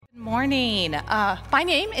Morning. My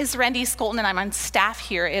name is Rendi Scholten, and I'm on staff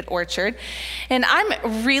here at Orchard. And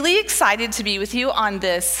I'm really excited to be with you on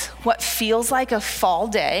this, what feels like a fall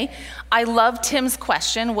day. I love Tim's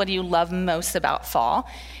question, what do you love most about fall?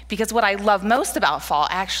 Because what I love most about fall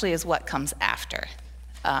actually is what comes after.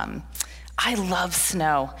 I love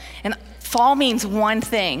snow. And fall means one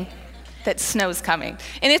thing, that snow's coming.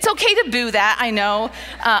 And it's okay to boo that, I know.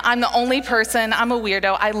 I'm the only person, I'm a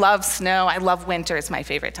weirdo. I love snow, I love winter, it's my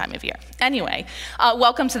favorite time of year. Anyway,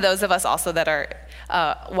 welcome to those of us also that are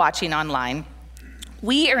watching online.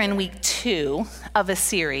 We are in week 2 of a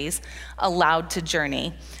series, Allowed to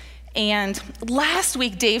Journey. And last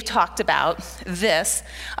week, Dave talked about this,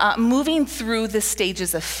 moving through the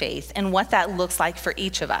stages of faith and what that looks like for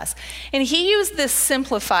each of us. And he used this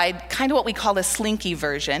simplified, kind of what we call a slinky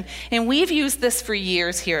version. And we've used this for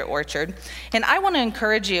years here at Orchard. And I want to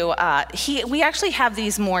encourage you, we actually have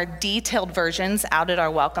these more detailed versions out at our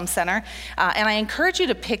Welcome Center. And I encourage you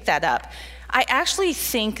to pick that up. I actually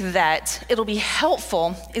think that it'll be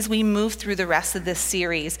helpful as we move through the rest of this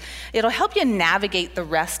series. It'll help you navigate the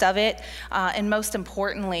rest of it, and most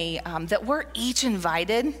importantly, that we're each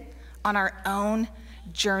invited on our own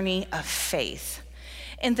journey of faith.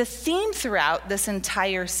 And the theme throughout this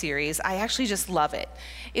entire series, I actually just love it.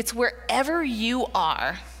 It's wherever you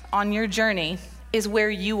are on your journey is where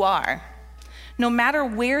you are. No matter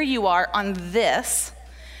where you are on this,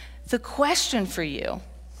 the question for you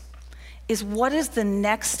is what is the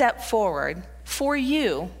next step forward for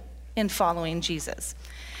you in following Jesus?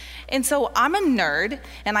 And so I'm a nerd,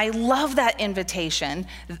 and I love that invitation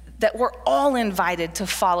that we're all invited to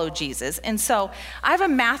follow Jesus. And so I have a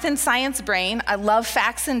math and science brain. I love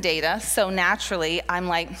facts and data, so naturally I'm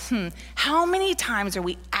like, how many times are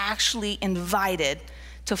we actually invited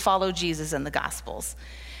to follow Jesus in the Gospels?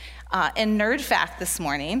 And nerd fact this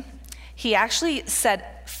morning, he actually said,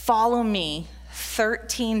 follow me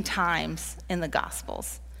 13 times in the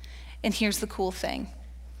Gospels. And here's the cool thing.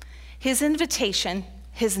 His invitation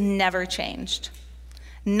has never changed.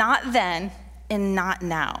 Not then and not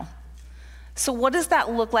now. So what does that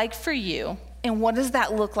look like for you? And what does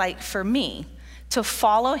that look like for me to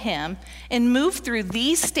follow him and move through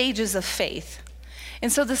these stages of faith?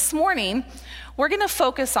 And so this morning, we're going to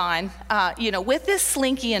focus on, with this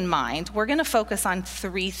slinky in mind, we're going to focus on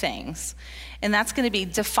 3 things. And that's going to be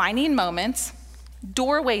defining moments,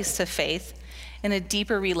 doorways to faith, and a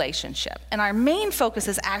deeper relationship. And our main focus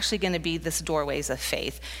is actually going to be this doorways of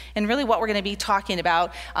faith. And really what we're going to be talking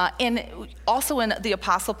about, and also in the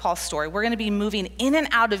Apostle Paul's story, we're going to be moving in and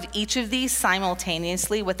out of each of these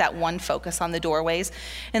simultaneously with that one focus on the doorways.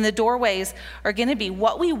 And the doorways are going to be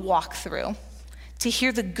what we walk through to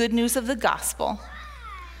hear the good news of the gospel,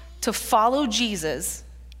 to follow Jesus,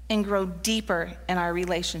 and grow deeper in our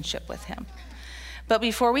relationship with him. But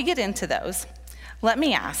before we get into those, let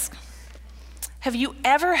me ask, have you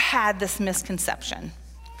ever had this misconception?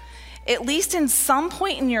 At least in some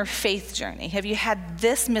point in your faith journey, have you had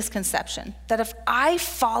this misconception that if I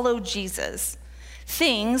follow Jesus,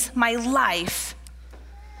 my life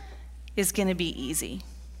is going to be easy?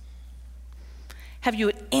 Have you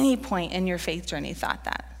at any point in your faith journey thought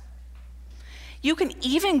that? You can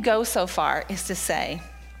even go so far as to say,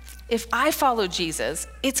 if I follow Jesus,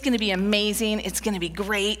 it's going to be amazing, it's going to be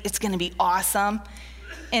great, it's going to be awesome,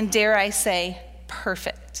 and dare I say,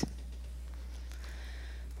 perfect.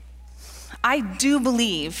 I do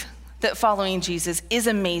believe that following Jesus is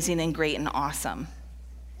amazing and great and awesome,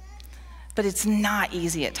 but it's not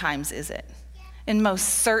easy at times, is it? And most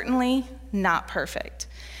certainly not perfect.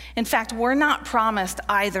 In fact, we're not promised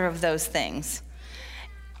either of those things.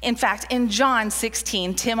 In fact, in John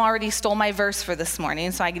 16, Tim already stole my verse for this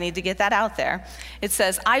morning, so I need to get that out there. It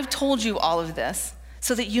says, I've told you all of this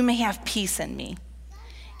so that you may have peace in me.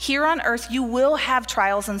 Here on earth, you will have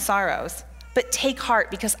trials and sorrows, but take heart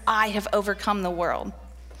because I have overcome the world.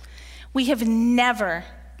 We have never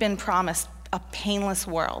been promised a painless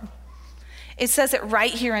world. It says it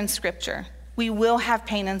right here in Scripture. We will have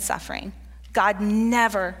pain and suffering. God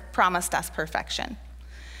never promised us perfection.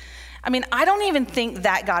 I mean, I don't even think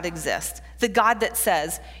that God exists. The God that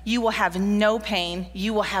says, you will have no pain,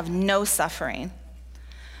 you will have no suffering.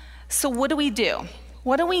 So what do we do?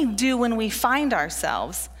 What do we do when we find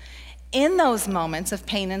ourselves in those moments of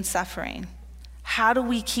pain and suffering? How do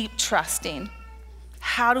we keep trusting?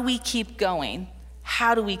 How do we keep going?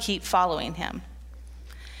 How do we keep following him?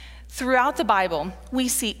 Throughout the Bible, we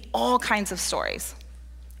see all kinds of stories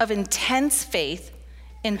of intense faith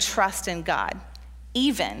and trust in God,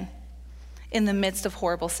 even in the midst of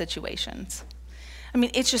horrible situations. I mean,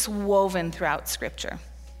 it's just woven throughout Scripture.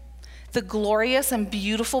 The glorious and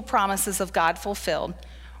beautiful promises of God fulfilled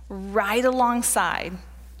right alongside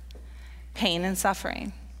pain and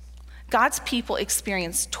suffering. God's people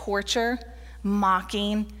experience torture,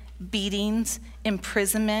 mocking, beatings,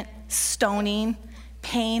 imprisonment, stoning,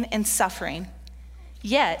 pain, and suffering.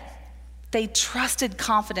 Yet, they trusted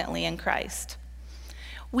confidently in Christ.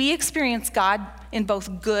 We experience God in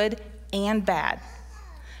both good and bad.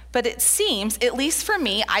 But it seems, at least for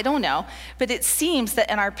me, I don't know, but it seems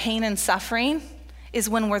that in our pain and suffering is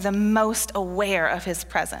when we're the most aware of his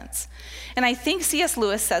presence. And I think C.S.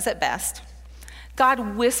 Lewis says it best.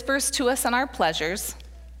 God whispers to us in our pleasures,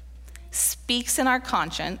 speaks in our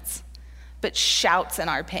conscience, but shouts in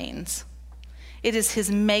our pains. It is his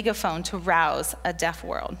megaphone to rouse a deaf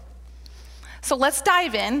world. So let's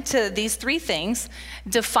dive into these three things: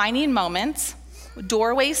 defining moments,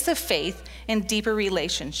 doorways to faith, and deeper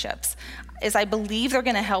relationships, as I believe they're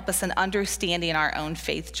going to help us in understanding our own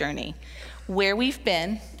faith journey, where we've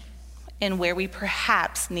been and where we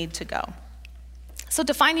perhaps need to go. So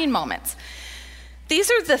defining moments. These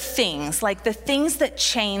are the things, like the things that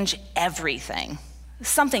change everything.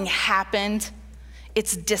 Something happened,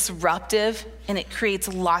 it's disruptive, and it creates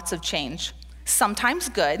lots of change. Sometimes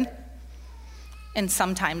good, and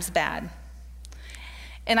sometimes bad.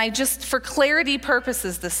 And for clarity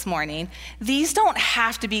purposes this morning, these don't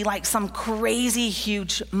have to be like some crazy,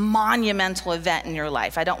 huge, monumental event in your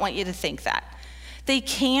life. I don't want you to think that. They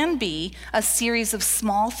can be a series of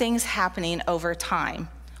small things happening over time,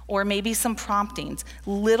 or maybe some promptings,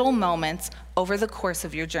 little moments over the course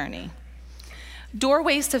of your journey.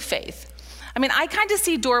 Doorways to faith. I mean, I kind of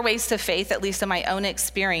see doorways to faith, at least in my own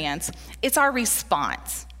experience. It's our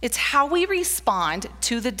response. It's how we respond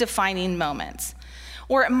to the defining moments.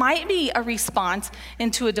 Or it might be a response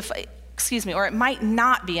or it might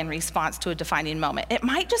not be in response to a defining moment. It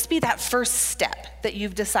might just be that first step that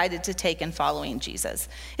you've decided to take in following Jesus.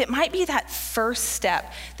 It might be that first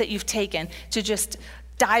step that you've taken to just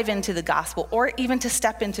dive into the gospel, or even to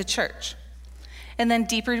step into church. And then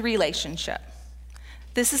deeper relationship.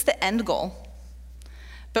 This is the end goal,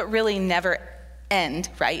 but really never end,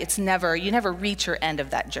 right? You never reach your end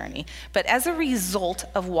of that journey. But as a result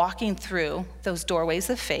of walking through those doorways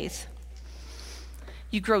of faith,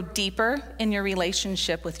 you grow deeper in your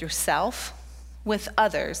relationship with yourself, with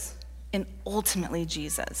others, and ultimately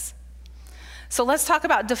Jesus. So let's talk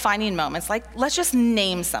about defining moments. Let's just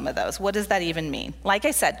name some of those. What does that even mean? Like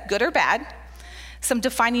I said, good or bad, some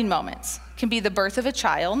defining moments can be the birth of a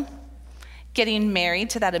child, getting married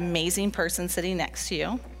to that amazing person sitting next to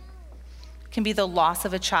you, can be the loss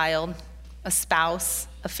of a child, a spouse,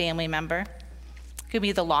 a family member. It could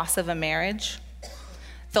be the loss of a marriage,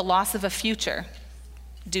 the loss of a future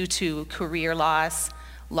due to career loss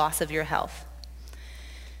of your health.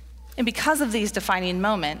 And because of these defining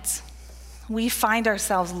moments, we find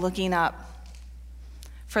ourselves looking up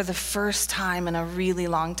for the first time in a really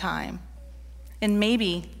long time, and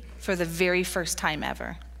maybe for the very first time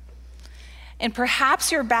ever. And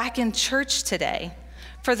perhaps you're back in church today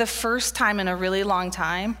for the first time in a really long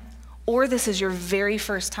time, or this is your very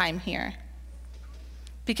first time here,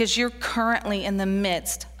 because you're currently in the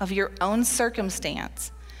midst of your own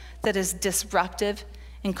circumstance that is disruptive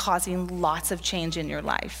and causing lots of change in your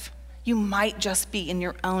life. You might just be in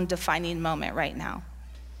your own defining moment right now.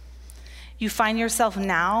 You find yourself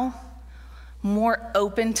now more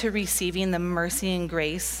open to receiving the mercy and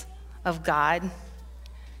grace of God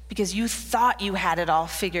because you thought you had it all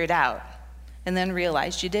figured out and then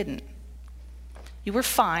realized you didn't. You were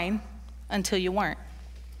fine until you weren't.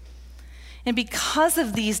 And because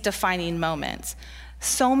of these defining moments,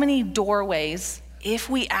 so many doorways, if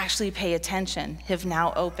we actually pay attention, have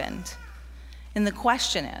now opened. And the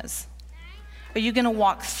question is, are you going to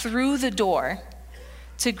walk through the door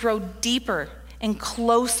to grow deeper and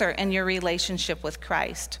closer in your relationship with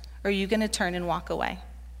Christ? Or are you going to turn and walk away?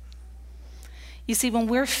 You see, when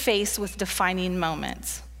we're faced with defining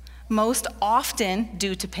moments, most often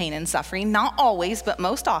due to pain and suffering, not always, but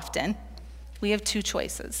most often, we have two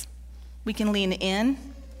choices. We can lean in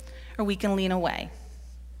or we can lean away.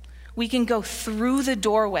 We can go through the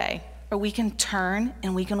doorway or we can turn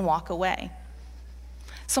and we can walk away.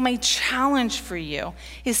 So my challenge for you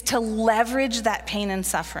is to leverage that pain and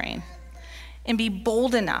suffering and be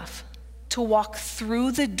bold enough to walk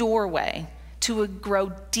through the doorway to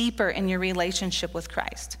grow deeper in your relationship with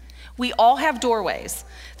Christ. We all have doorways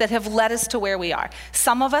that have led us to where we are.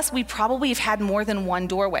 Some of us, we probably have had more than one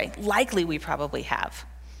doorway. Likely we probably have.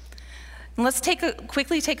 And let's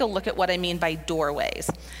quickly take a look at what I mean by doorways.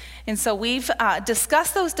 And so we've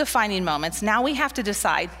discussed those defining moments. Now we have to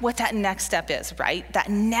decide what that next step is, right? That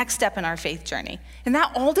next step in our faith journey. And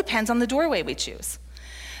that all depends on the doorway we choose.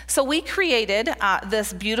 So we created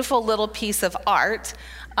this beautiful little piece of art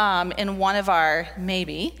in one of our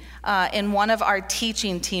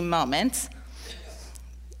teaching team moments.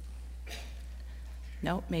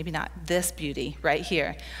 No, maybe not. This beauty right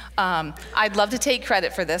here. I'd love to take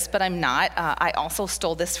credit for this, but I'm not. I also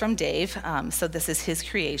stole this from Dave, so this is his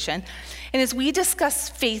creation. And as we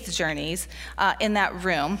discussed faith journeys in that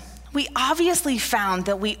room, we obviously found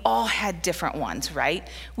that we all had different ones, right?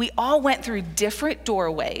 We all went through different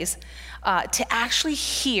doorways to actually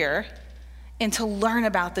hear and to learn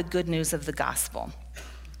about the good news of the gospel.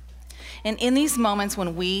 And in these moments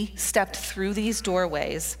when we stepped through these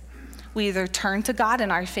doorways, we either turned to God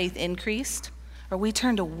and our faith increased, or we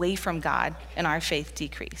turned away from God and our faith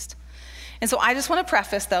decreased. And so I just want to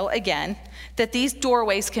preface, though, again, that these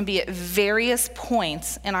doorways can be at various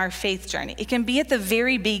points in our faith journey. It can be at the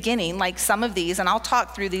very beginning, like some of these, and I'll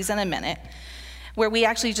talk through these in a minute, where we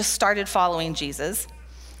actually just started following Jesus.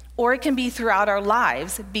 Or it can be throughout our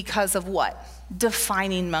lives because of what?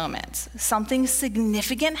 Defining moments. Something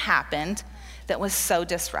significant happened that was so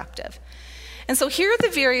disruptive. And so here are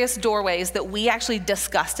the various doorways that we actually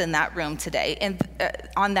discussed in that room today and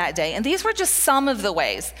on that day. And these were just some of the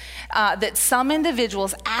ways that some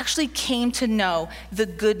individuals actually came to know the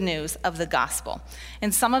good news of the gospel.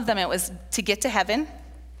 And some of them it was to get to heaven,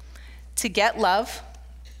 to get love,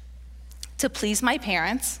 to please my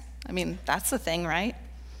parents. I mean, that's the thing, right?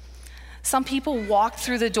 Some people walked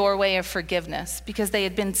through the doorway of forgiveness because they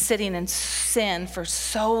had been sitting in sin for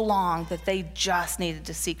so long that they just needed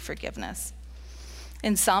to seek forgiveness.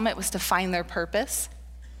 In some, it was to find their purpose.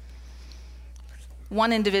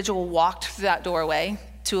 One individual walked through that doorway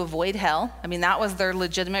to avoid hell. I mean, that was their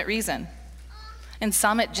legitimate reason. In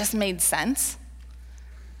some, it just made sense.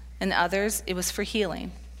 In others, it was for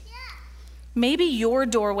healing. Maybe your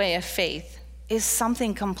doorway of faith is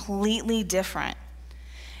something completely different.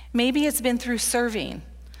 Maybe it's been through serving,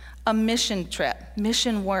 a mission trip,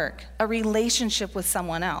 mission work, a relationship with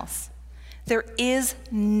someone else. There is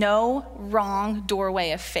no wrong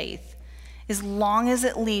doorway of faith as long as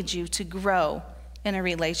it leads you to grow in a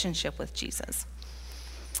relationship with Jesus.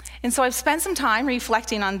 And so I've spent some time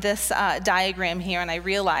reflecting on this diagram here, and I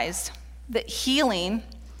realized that healing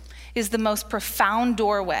is the most profound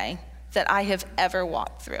doorway that I have ever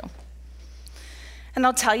walked through. And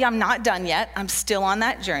I'll tell you, I'm not done yet. I'm still on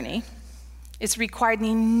that journey. It's required an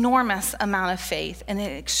enormous amount of faith and an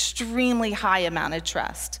extremely high amount of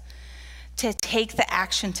trust to take the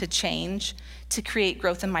action to change, to create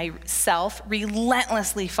growth in myself,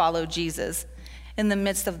 relentlessly follow Jesus in the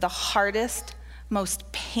midst of the hardest, most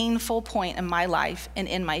painful point in my life and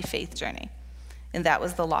in my faith journey. And that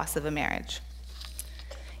was the loss of a marriage.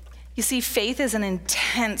 You see, faith is an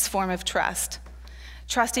intense form of trust,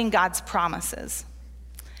 trusting God's promises.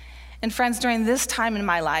 And friends, during this time in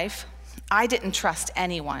my life, I didn't trust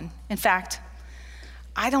anyone. In fact,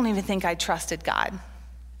 I don't even think I trusted God.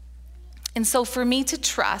 And so for me to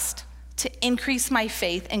trust, to increase my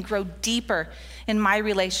faith and grow deeper in my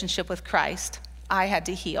relationship with Christ, I had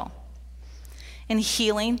to heal. And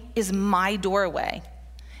healing is my doorway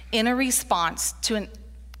in a response to an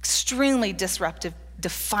extremely disruptive,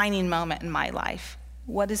 defining moment in my life.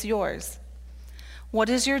 What is yours? What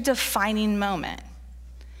is your defining moment?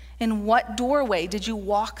 And what doorway did you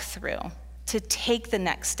walk through to take the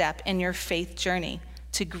next step in your faith journey,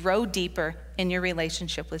 to grow deeper in your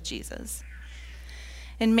relationship with Jesus?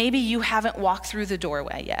 And maybe you haven't walked through the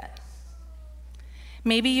doorway yet.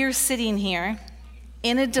 Maybe you're sitting here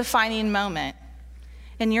in a defining moment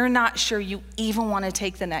and you're not sure you even want to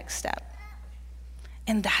take the next step.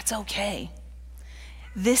 And that's okay.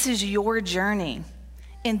 This is your journey,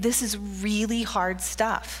 and this is really hard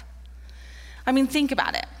stuff. I mean, think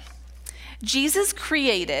about it. Jesus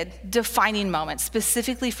created defining moments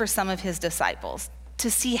specifically for some of his disciples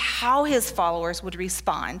to see how his followers would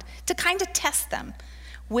respond, to kind of test them.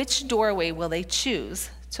 Which doorway will they choose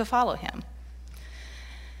to follow him?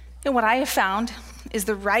 And what I have found is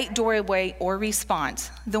the right doorway or response,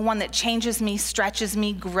 the one that changes me, stretches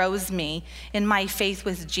me, grows me in my faith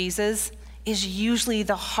with Jesus, is usually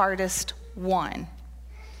the hardest one.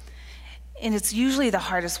 And it's usually the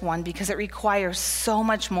hardest one because it requires so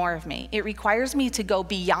much more of me. It requires me to go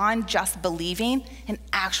beyond just believing and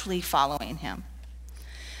actually following him.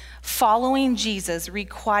 Following Jesus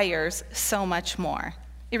requires so much more.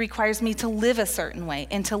 It requires me to live a certain way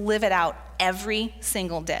and to live it out every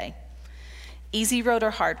single day. Easy road or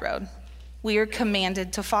hard road, we are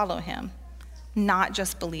commanded to follow him, not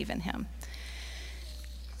just believe in him.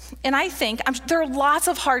 And I think, there are lots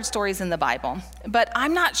of hard stories in the Bible, but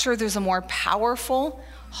I'm not sure there's a more powerful,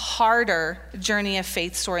 harder journey of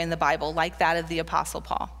faith story in the Bible, like that of the Apostle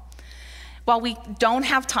Paul. While we don't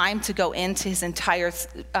have time to go into his entire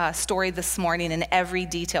story this morning in every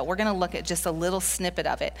detail, we're going to look at just a little snippet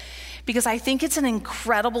of it, because I think it's an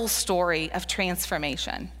incredible story of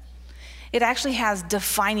transformation. It actually has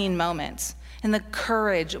defining moments and the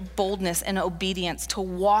courage, boldness, and obedience to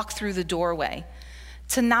walk through the doorway,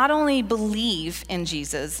 to not only believe in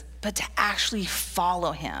Jesus, but to actually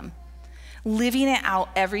follow him, living it out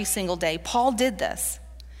every single day. Paul did this,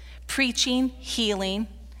 preaching, healing,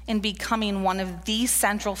 and becoming one of the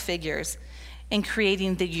central figures in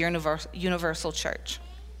creating the universal church.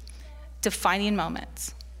 Defining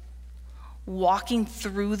moments, walking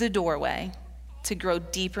through the doorway to grow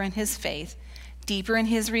deeper in his faith, deeper in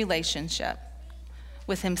his relationship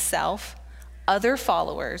with himself, other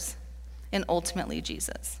followers, and ultimately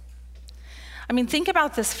Jesus. I mean, think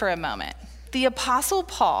about this for a moment. The Apostle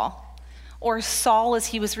Paul, or Saul as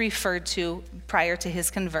he was referred to prior to his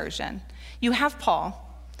conversion, you have Paul,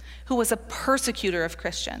 who was a persecutor of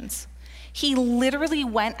Christians. He literally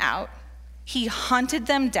went out, he hunted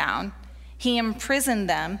them down, he imprisoned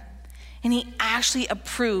them, and he actually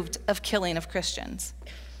approved of killing of Christians.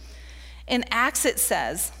 In Acts it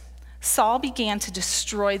says, Saul began to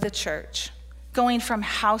destroy the church, going from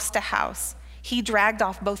house to house. He dragged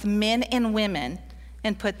off both men and women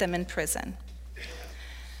and put them in prison.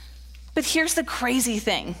 But here's the crazy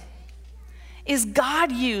thing, is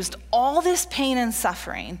God used all this pain and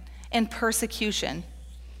suffering and persecution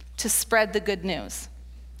to spread the good news.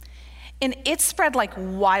 And it spread like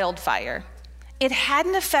wildfire. It had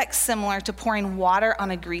an effect similar to pouring water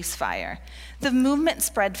on a grease fire. The movement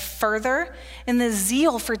spread further, and the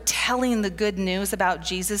zeal for telling the good news about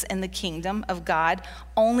Jesus and the kingdom of God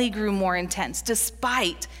only grew more intense,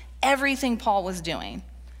 despite everything Paul was doing.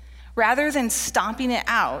 Rather than stomping it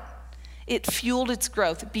out, it fueled its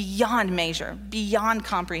growth beyond measure, beyond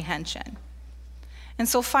comprehension. And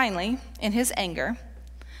so finally, in his anger,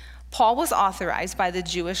 Paul was authorized by the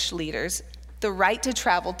Jewish leaders the right to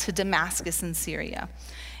travel to Damascus in Syria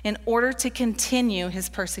in order to continue his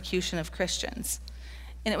persecution of Christians.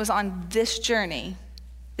 And it was on this journey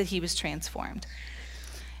that he was transformed.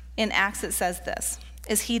 In Acts it says this,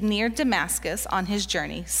 as he neared Damascus on his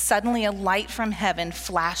journey, suddenly a light from heaven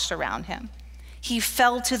flashed around him. He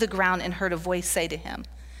fell to the ground and heard a voice say to him,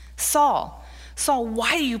 Saul, Saul,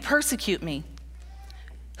 why do you persecute me?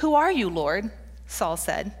 Who are you, Lord? Saul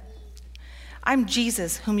said. I'm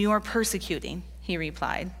Jesus, whom you are persecuting, he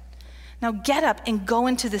replied. Now get up and go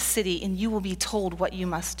into the city, and you will be told what you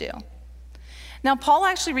must do. Now, Paul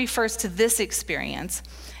actually refers to this experience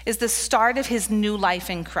as the start of his new life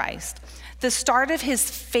in Christ, the start of his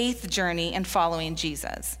faith journey in following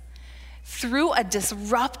Jesus. Through a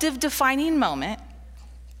disruptive, defining moment,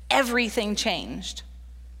 everything changed.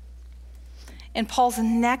 And Paul's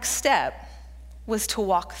next step was to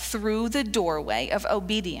walk through the doorway of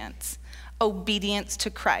obedience to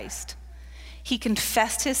Christ. He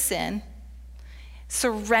confessed his sin,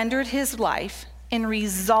 surrendered his life, and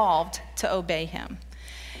resolved to obey him.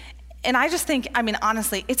 And I just think,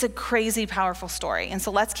 honestly, it's a crazy, powerful story. And so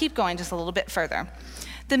let's keep going just a little bit further.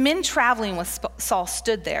 The men traveling with Saul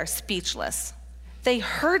stood there speechless. They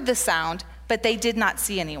heard the sound, but they did not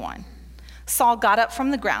see anyone. Saul got up from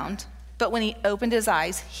the ground, but when he opened his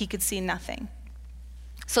eyes, he could see nothing.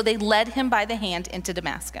 So they led him by the hand into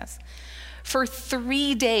Damascus. For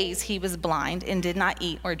 3 days he was blind and did not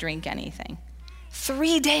eat or drink anything.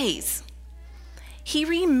 3 days. He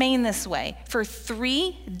remained this way for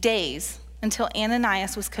 3 days until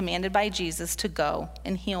Ananias was commanded by Jesus to go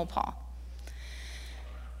and heal Paul.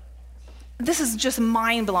 This is just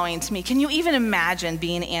mind-blowing to me. Can you even imagine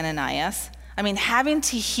being Ananias? Having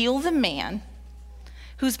to heal the man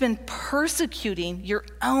who's been persecuting your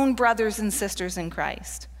own brothers and sisters in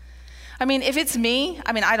Christ. If it's me,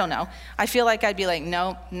 I don't know. I feel like I'd be like,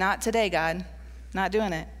 no, not today, God. Not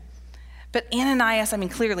doing it. But Ananias,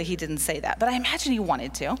 clearly he didn't say that, but I imagine he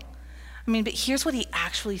wanted to. But here's what he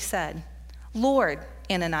actually said. Lord,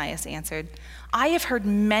 Ananias answered, I have heard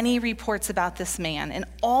many reports about this man and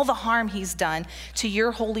all the harm he's done to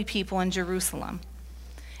your holy people in Jerusalem.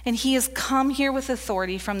 And he has come here with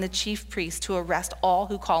authority from the chief priest to arrest all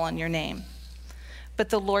who call on your name. But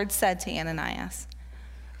the Lord said to Ananias,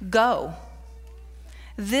 go.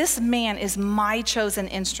 This man is my chosen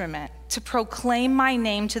instrument to proclaim my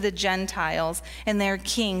name to the Gentiles and their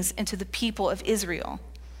kings and to the people of Israel.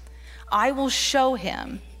 I will show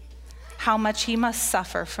him how much he must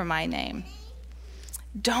suffer for my name.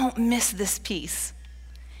 Don't miss this piece.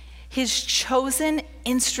 His chosen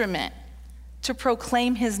instrument to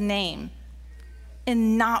proclaim his name,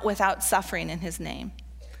 and not without suffering in his name.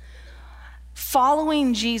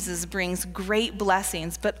 Following Jesus brings great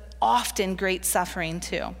blessings, but often great suffering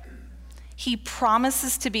too. He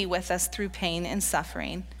promises to be with us through pain and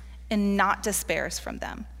suffering and not despair us from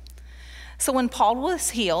them. So when Paul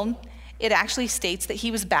was healed, it actually states that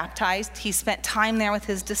he was baptized, he spent time there with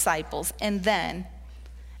his disciples, and then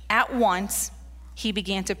at once he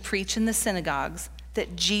began to preach in the synagogues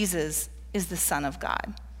that Jesus is the Son of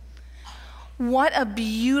God. What a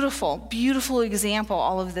beautiful, beautiful example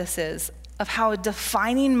all of this is of how a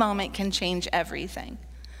defining moment can change everything.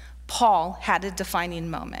 Paul had a defining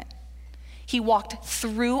moment. He walked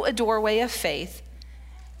through a doorway of faith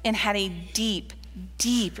and had a deep,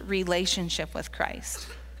 deep relationship with Christ.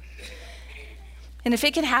 And if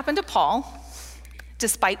it can happen to Paul,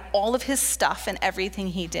 despite all of his stuff and everything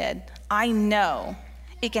he did, I know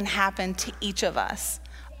it can happen to each of us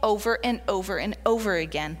over and over and over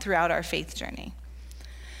again throughout our faith journey.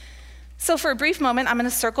 So for a brief moment, I'm going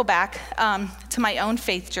to circle back to my own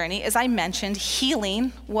faith journey. As I mentioned,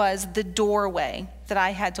 healing was the doorway that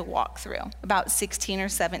I had to walk through about 16 or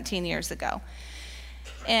 17 years ago.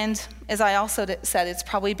 And as I also said, it's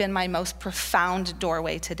probably been my most profound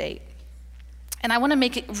doorway to date. And I want to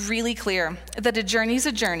make it really clear that a journey is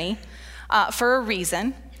a journey for a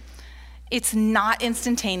reason. It's not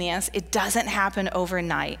instantaneous. It doesn't happen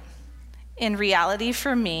overnight. In reality,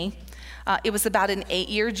 for me, it was about an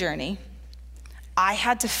 8-year journey. I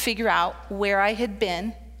had to figure out where I had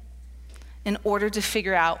been in order to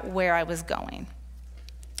figure out where I was going.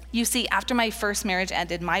 You see, after my first marriage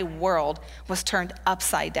ended, my world was turned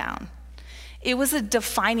upside down. It was a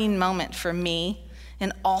defining moment for me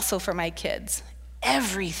and also for my kids.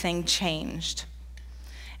 Everything changed.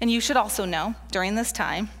 And you should also know, during this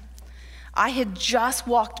time, I had just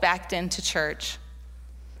walked back into church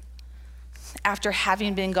after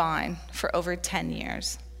having been gone for over 10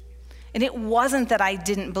 years. And it wasn't that I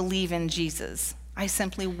didn't believe in Jesus. I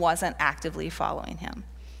simply wasn't actively following him.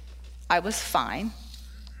 I was fine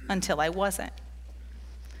until I wasn't.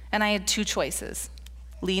 And I had two choices: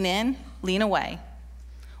 lean in, lean away,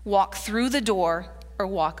 walk through the door, or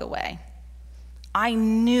walk away. I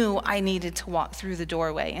knew I needed to walk through the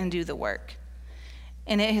doorway and do the work.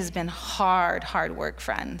 And it has been hard, hard work,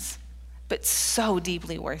 friends, but so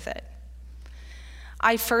deeply worth it.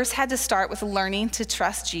 I first had to start with learning to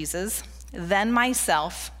trust Jesus, then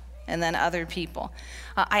myself, and then other people.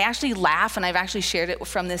 I actually laugh, and I've actually shared it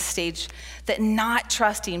from this stage, that not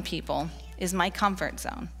trusting people is my comfort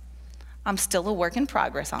zone. I'm still a work in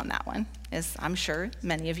progress on that one, as I'm sure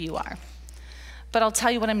many of you are. But I'll tell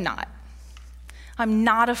you what I'm not. I'm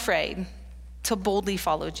not afraid to boldly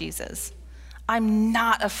follow Jesus. I'm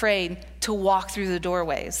not afraid to walk through the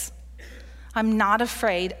doorways. I'm not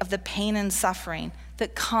afraid of the pain and suffering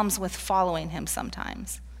that comes with following him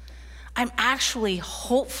sometimes. I'm actually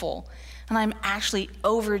hopeful, and I'm actually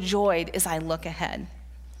overjoyed as I look ahead.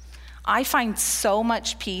 I find so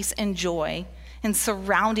much peace and joy in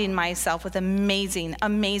surrounding myself with amazing,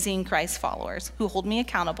 amazing Christ followers who hold me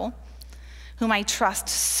accountable, whom I trust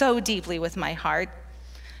so deeply with my heart,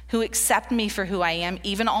 who accept me for who I am,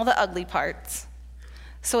 even all the ugly parts.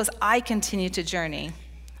 So as I continue to journey,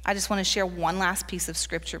 I just want to share one last piece of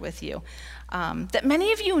scripture with you that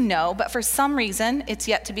many of you know, but for some reason, it's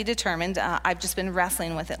yet to be determined. I've just been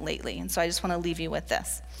wrestling with it lately, and so I just want to leave you with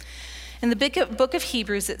this. In the book of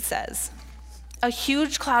Hebrews, it says, "A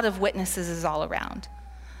huge cloud of witnesses is all around.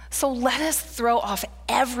 So let us throw off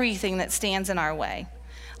everything that stands in our way.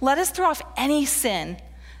 Let us throw off any sin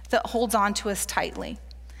that holds on to us tightly.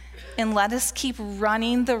 And let us keep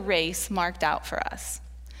running the race marked out for us.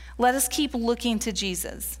 Let us keep looking to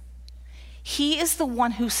Jesus. He is the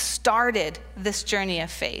one who started this journey of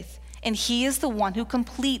faith, and he is the one who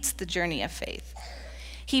completes the journey of faith.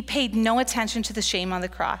 He paid no attention to the shame on the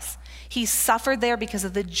cross. He suffered there because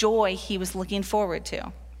of the joy he was looking forward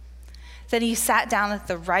to. Then he sat down at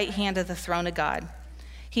the right hand of the throne of God.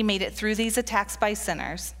 He made it through these attacks by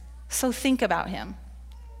sinners. So think about him.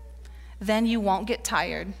 Then you won't get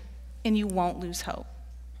tired, and you won't lose hope.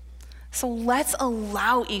 So let's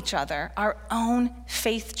allow each other our own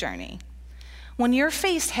faith journey. When you're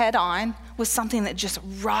faced head on with something that just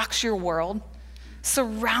rocks your world,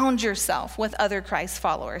 surround yourself with other Christ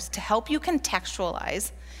followers to help you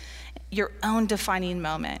contextualize your own defining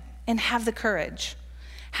moment, and have the courage.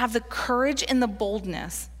 Have the courage and the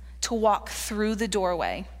boldness to walk through the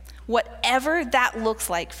doorway, whatever that looks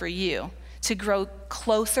like for you, to grow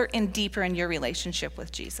closer and deeper in your relationship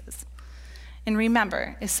with Jesus. And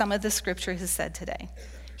remember, as some of the scripture has said today,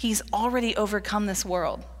 he's already overcome this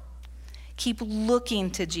world. Keep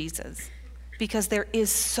looking to Jesus, because there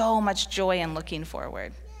is so much joy in looking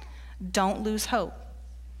forward. Don't lose hope.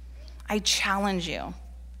 I challenge you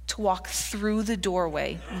to walk through the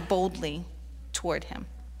doorway boldly toward him.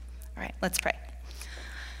 All right, let's pray.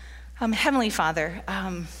 Heavenly Father,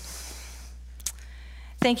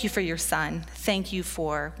 thank you for your son. Thank you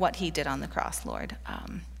for what he did on the cross, Lord.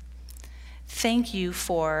 Thank you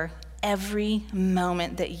for every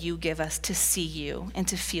moment that you give us to see you and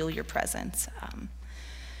to feel your presence.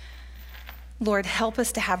 Lord, help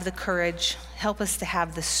us to have the courage, help us to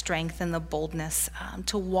have the strength and the boldness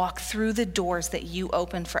to walk through the doors that you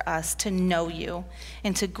open for us to know you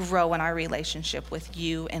and to grow in our relationship with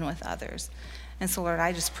you and with others. And so, Lord,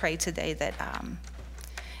 I just pray today that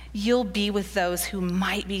you'll be with those who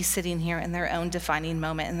might be sitting here in their own defining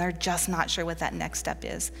moment and they're just not sure what that next step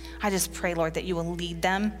is. I just pray, Lord, that you will lead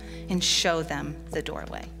them and show them the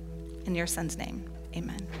doorway. In your son's name,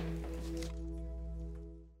 amen.